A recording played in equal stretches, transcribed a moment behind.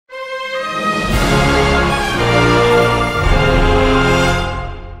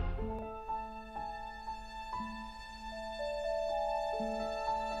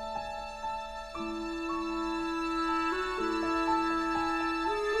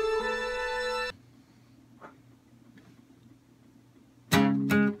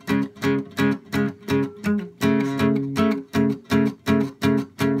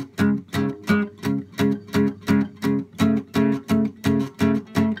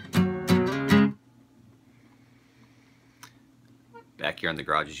back here in the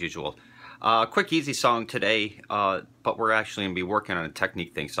garage as usual. Quick, easy song today, but we're actually going to be working on a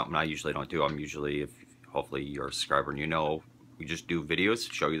technique thing, something I usually don't do. I'm usually, if hopefully you're a subscriber and you know, we just do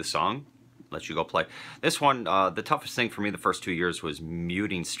videos, show you the song, let you go play. This one, the toughest thing for me the first 2 years was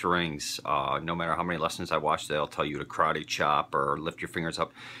muting strings. No matter how many lessons I watched, they'll tell you to karate chop or lift your fingers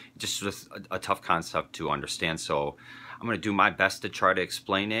up. Just a tough concept to understand, so I'm going to do my best to try to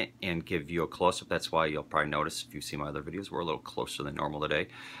explain it and give you a close-up. That's why you'll probably notice if you see my other videos, we're a little closer than normal today.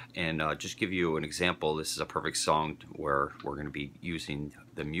 And just give you an example, this is a perfect song where we're going to be using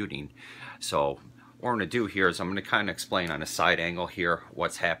the muting. So what we're going to do here is I'm going to kind of explain on a side angle here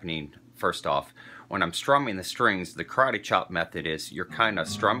what's happening. First off, when I'm strumming the strings, the karate chop method is you're kind of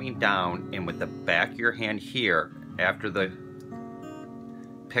strumming down, and with the back of your hand here, after the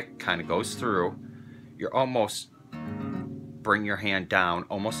pick kind of goes through, you're almost bring your hand down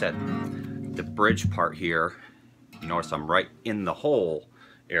almost at the bridge part here. You notice I'm right in the hole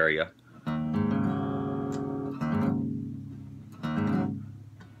area.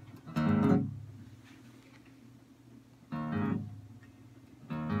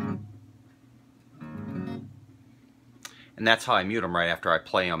 And that's how I mute them right after I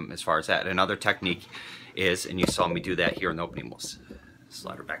play them as far as that. Another technique is, and you saw me do that here in the opening, we'll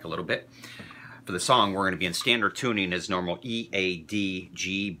slide her back a little bit. For the song, we're going to be in standard tuning as normal, E, A, D,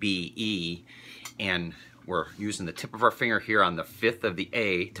 G, B, E, and we're using the tip of our finger here on the 5th of the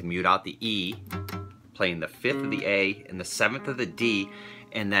A to mute out the E, playing the 5th of the A and the 7th of the D,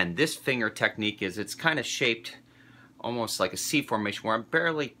 and then this finger technique is it's kind of shaped almost like a C formation where I'm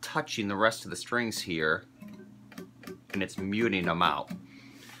barely touching the rest of the strings here, and it's muting them out,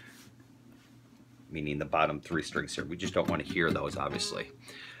 meaning the bottom 3 strings here. We just don't want to hear those, obviously.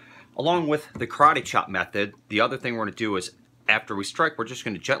 Along with the karate chop method, the other thing we're going to do is after we strike, we're just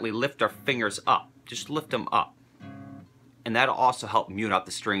going to gently lift our fingers up. Just lift them up. And that'll also help mute out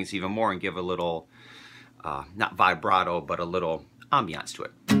the strings even more and give a little, not vibrato, but a little ambiance to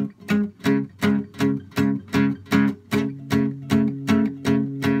it.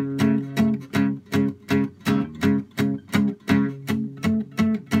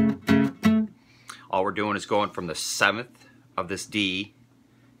 All we're doing is going from the 7th of this D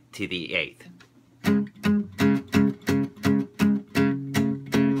to the 8th.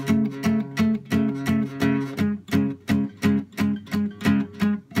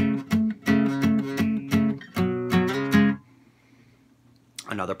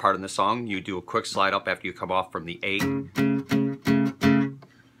 Another part in the song, you do a quick slide up after you come off from the 8.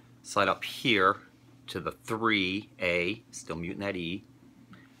 Slide up here to the 3, A, still muting that E,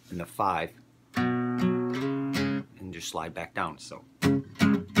 and the 5, and just slide back down. So.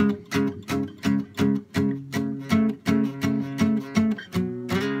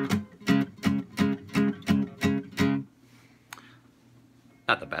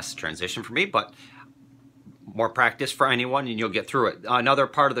 Not the best transition for me, but more practice for anyone and you'll get through it. Another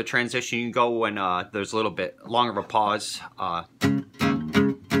part of the transition, you can go when there's a little bit longer of a pause.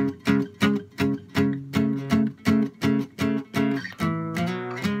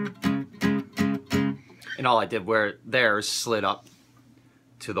 And all I did there is slid up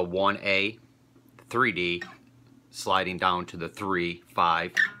to the 1A, the 3D, sliding down to the 3,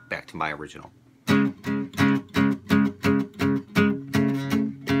 5, back to my original.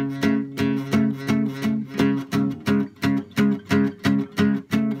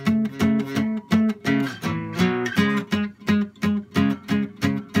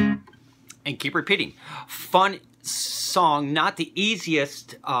 And keep repeating. Fun song, not the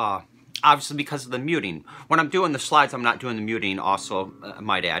easiest, obviously because of the muting. When I'm doing the slides, I'm not doing the muting also, I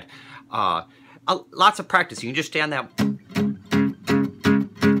might add. Lots of practice. You can just stand that.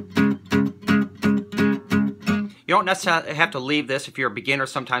 You don't necessarily have to leave this. If you're a beginner,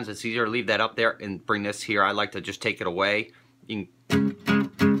 sometimes it's easier to leave that up there and bring this here. I like to just take it away. You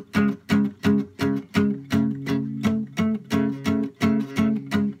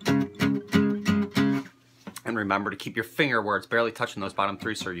can remember to keep your finger where it's barely touching those bottom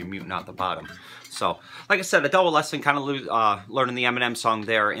 3 so you're muting out the bottom. So, like I said, a double lesson, kind of learning the Eminem song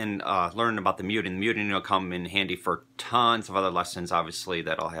there and learning about the muting. The muting will come in handy for tons of other lessons, obviously,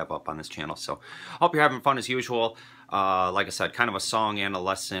 that I'll have up on this channel. So, hope you're having fun as usual. Like I said, kind of a song and a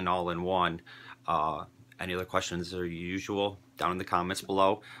lesson all in one. Any other questions are usual down in the comments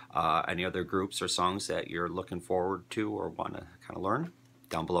below. Any other groups or songs that you're looking forward to or want to kind of learn?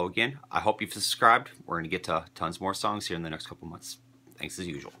 Down below again. I hope you've subscribed. We're going to get to tons more songs here in the next couple months. Thanks as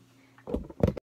usual.